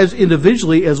our lives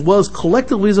individually as well as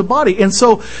collectively as a body. And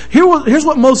so here's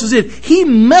what Moses did. He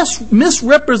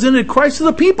misrepresented Christ to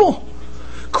the people.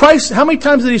 Christ, how many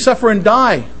times did He suffer and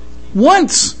die?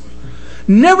 Once.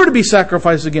 Never to be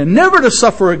sacrificed again. Never to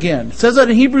suffer again. It says that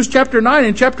in Hebrews chapter 9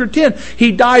 and chapter 10.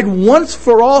 He died once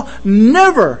for all.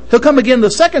 Never. He'll come again the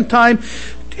second time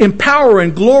in power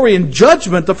and glory and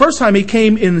judgment. The first time He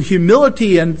came in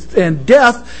humility and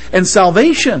death and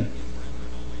salvation.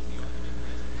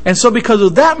 And so because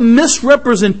of that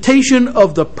misrepresentation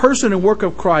of the person and work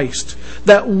of Christ,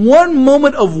 that one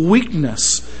moment of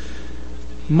weakness,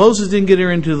 Moses didn't get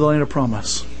her into the land of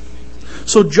promise.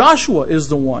 So Joshua is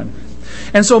the one.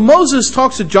 And so Moses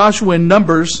talks to Joshua in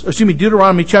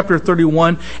Deuteronomy chapter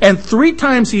 31. And 3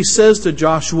 times he says to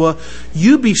Joshua,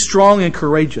 you be strong and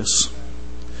courageous.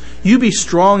 You be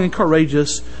strong and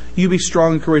courageous. You be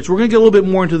strong and courageous. We're going to get a little bit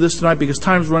more into this tonight because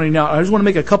time's running out. I just want to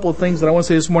make a couple of things that I want to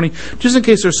say this morning, just in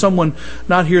case there's someone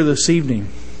not here this evening.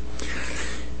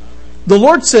 The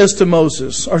Lord says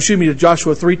to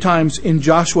Joshua 3 times in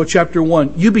Joshua chapter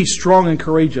 1, you be strong and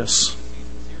courageous.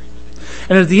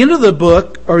 And at the end of the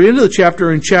book, or end of the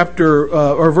chapter, in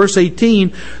or verse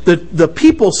 18, the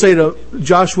people say to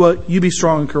Joshua, you be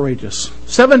strong and courageous.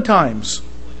 7 times.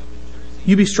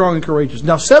 You be strong and courageous.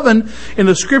 Now 7 in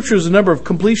the Scripture is the number of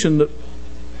completion,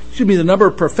 the number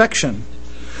of perfection.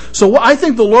 So I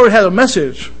think the Lord had a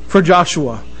message for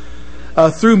Joshua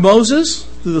through Moses,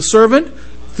 through the servant,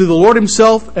 through the Lord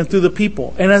Himself, and through the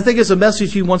people. And I think it's a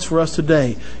message He wants for us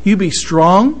today. You be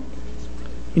strong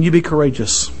and you be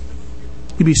courageous.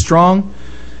 You be strong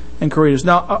and courageous.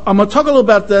 Now, I'm going to talk a little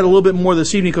about that a little bit more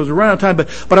this evening because we're running out of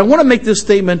time. But I want to make this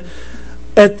statement.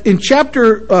 In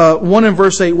chapter 1 and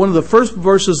verse 8, one of the first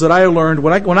verses that I learned,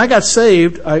 when I got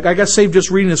saved, I got saved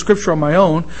just reading the Scripture on my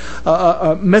own.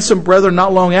 Met some brethren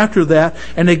not long after that,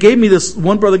 and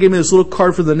one brother gave me this little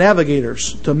card for the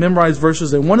navigators to memorize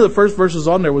verses. And one of the first verses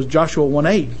on there was Joshua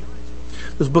 1:8.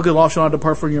 This book of law shall not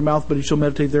depart from your mouth, but you shall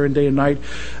meditate therein day and night.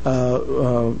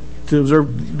 To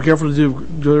observe, be careful to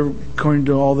do according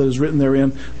to all that is written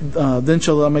therein. Then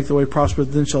shall thou make the way prosperous,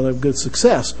 then shall thou have good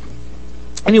success.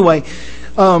 Anyway,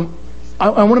 I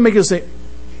want to make it say,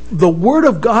 the Word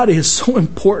of God is so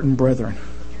important, brethren.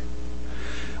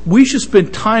 We should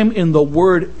spend time in the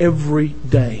Word every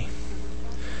day.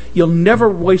 You'll never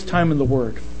waste time in the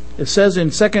Word. It says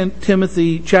in 2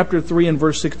 Timothy chapter 3 and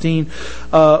verse 16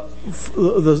 that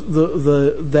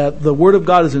the Word of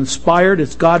God is inspired,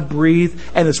 it's God-breathed,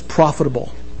 and it's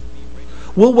profitable.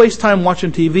 We'll waste time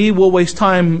watching TV. We'll waste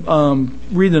time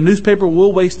reading the newspaper.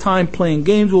 We'll waste time playing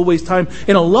games. We'll waste time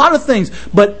in a lot of things.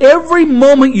 But every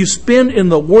moment you spend in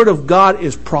the Word of God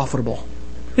is profitable.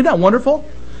 Isn't that wonderful?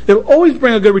 It'll always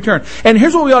bring a good return. And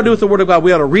here's what we ought to do with the Word of God.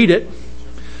 We ought to read it.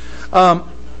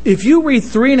 If you read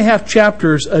 3.5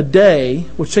 chapters a day,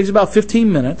 which takes about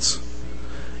 15 minutes,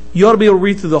 you ought to be able to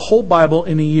read through the whole Bible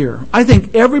in a year. I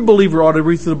think every believer ought to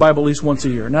read through the Bible at least once a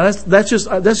year. Now that's just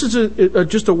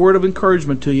a word of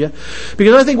encouragement to you,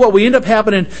 because I think what we end up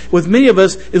happening with many of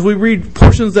us is we read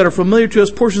portions that are familiar to us,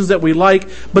 portions that we like,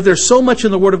 but there's so much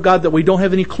in the Word of God that we don't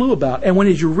have any clue about. And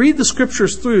as you read the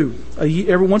Scriptures through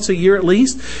every once a year at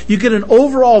least, you get an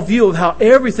overall view of how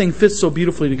everything fits so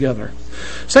beautifully together.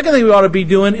 Second thing we ought to be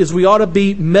doing is we ought to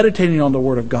be meditating on the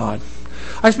Word of God.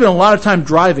 I spend a lot of time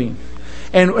driving.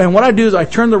 And what I do is I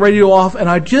turn the radio off and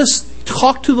I just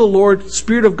talk to the Lord,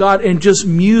 Spirit of God, and just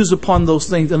muse upon those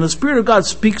things. And the Spirit of God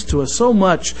speaks to us so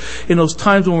much in those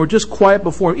times when we're just quiet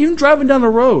before Him, even driving down the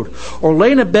road or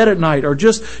laying in bed at night or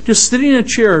just sitting in a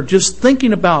chair, just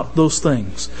thinking about those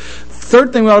things.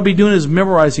 Third thing we ought to be doing is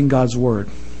memorizing God's Word.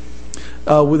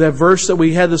 With that verse that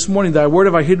we had this morning, thy word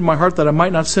have I hid in my heart that I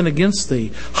might not sin against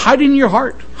thee. Hide in your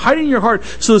heart. Hide in your heart.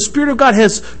 So the Spirit of God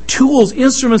has tools,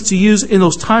 instruments to use in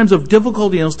those times of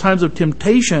difficulty, in those times of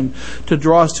temptation to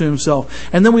draw us to Himself.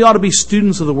 And then we ought to be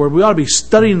students of the Word. We ought to be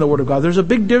studying the Word of God. There's a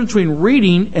big difference between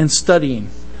reading and studying.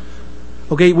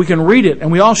 Okay, we can read it, and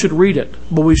we all should read it,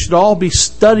 but we should all be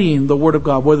studying the Word of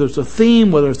God, whether it's a theme,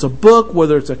 whether it's a book,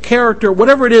 whether it's a character,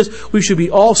 whatever it is, we should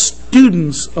be all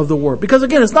students of the Word. Because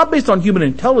again, it's not based on human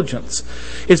intelligence.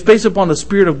 It's based upon the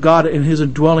Spirit of God and His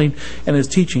indwelling and His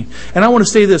teaching. And I want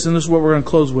to say this, and this is what we're going to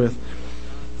close with.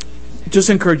 Just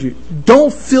encourage you.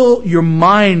 Don't fill your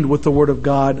mind with the Word of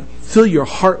God. Fill your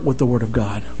heart with the Word of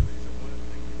God.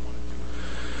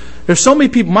 There's so many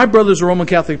people. My brother's a Roman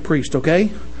Catholic priest, okay?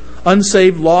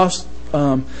 Unsaved, lost.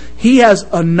 He has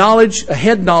a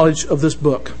head knowledge of this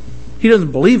book. He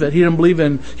doesn't believe it. He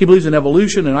believes in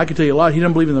evolution, and I can tell you a lot. He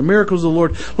doesn't believe in the miracles of the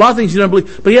Lord. A lot of things he doesn't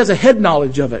believe, but he has a head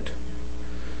knowledge of it.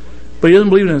 But he doesn't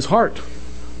believe it in his heart.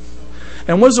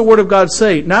 And what does the Word of God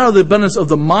say? Not out of the abundance of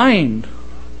the mind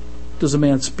does a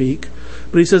man speak,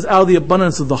 but he says out of the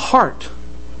abundance of the heart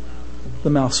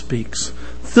the mouth speaks.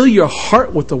 Fill your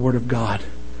heart with the Word of God.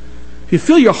 If you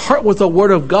fill your heart with the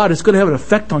Word of God, it's going to have an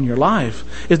effect on your life.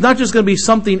 It's not just going to be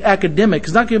something academic.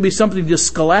 It's not going to be something just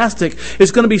scholastic.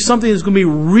 It's going to be something that's going to be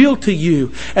real to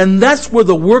you. And that's where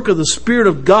the work of the Spirit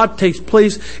of God takes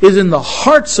place, is in the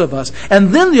hearts of us.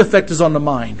 And then the effect is on the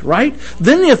mind, right?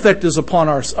 Then the effect is upon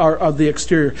the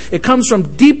exterior. It comes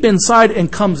from deep inside and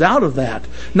comes out of that,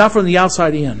 not from the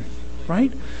outside in,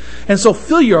 right? And so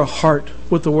fill your heart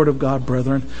with the Word of God,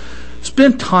 brethren.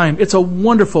 Spend time. It's a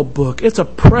wonderful book. It's a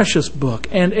precious book.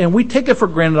 And we take it for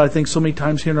granted, I think, so many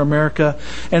times here in America.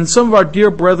 And some of our dear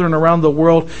brethren around the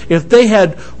world, if they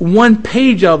had one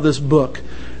page out of this book,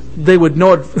 they would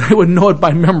know it. They would know it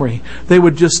by memory. They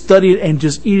would just study it and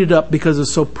just eat it up because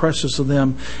it's so precious to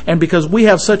them. And because we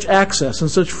have such access and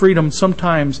such freedom,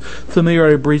 sometimes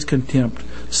familiarity breeds contempt.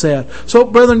 Sad. So,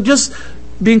 brethren, just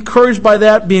be encouraged by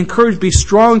that. Be encouraged. Be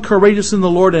strong and courageous in the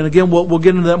Lord. And again, we'll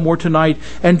get into that more tonight.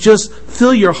 And just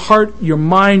fill your heart, your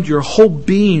mind, your whole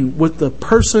being with the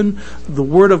person, the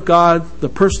Word of God, the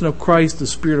person of Christ, the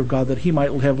Spirit of God, that He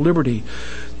might have liberty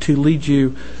to lead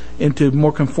you into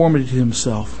more conformity to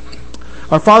Himself.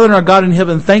 Our Father and our God in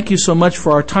heaven, thank you so much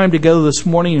for our time together this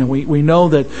morning. And we know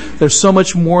that there's so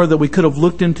much more that we could have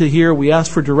looked into here. We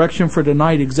ask for direction for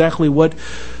tonight, exactly what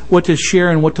to share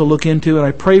and what to look into. And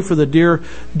I pray for the dear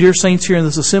saints here in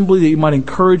this assembly that you might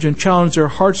encourage and challenge their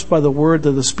hearts by the Word,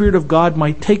 that the Spirit of God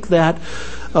might take that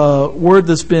word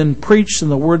that's been preached and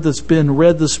the word that's been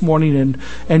read this morning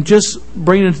and just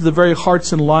bring it into the very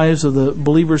hearts and lives of the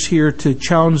believers here to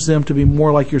challenge them to be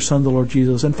more like your Son, the Lord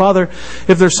Jesus. And Father,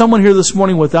 if there's someone here this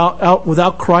morning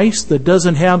without Christ, that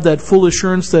doesn't have that full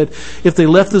assurance that if they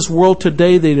left this world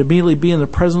today, they'd immediately be in the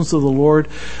presence of the Lord,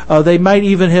 they might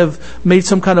even have made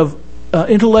some kind of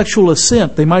intellectual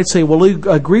assent. They might say, well, we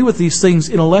agree with these things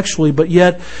intellectually, but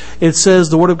yet it says,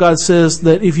 the Word of God says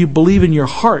that if you believe in your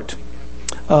heart,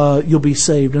 you'll be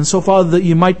saved. And so, Father, that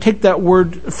you might take that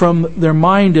word from their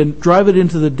mind and drive it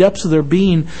into the depths of their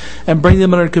being and bring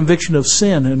them under conviction of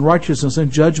sin and righteousness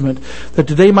and judgment. That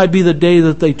today might be the day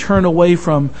that they turn away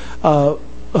from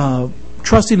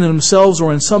trusting in themselves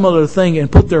or in some other thing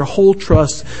and put their whole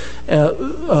trust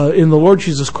in the Lord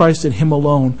Jesus Christ and Him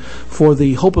alone for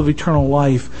the hope of eternal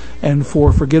life and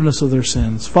for forgiveness of their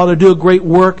sins. Father, do a great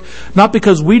work, not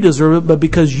because we deserve it, but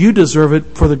because you deserve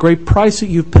it for the great price that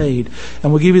you've paid.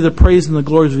 And we'll give you the praise and the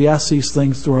glory as we ask these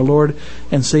things through our Lord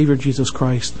and Savior Jesus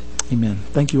Christ. Amen.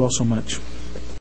 Thank you all so much.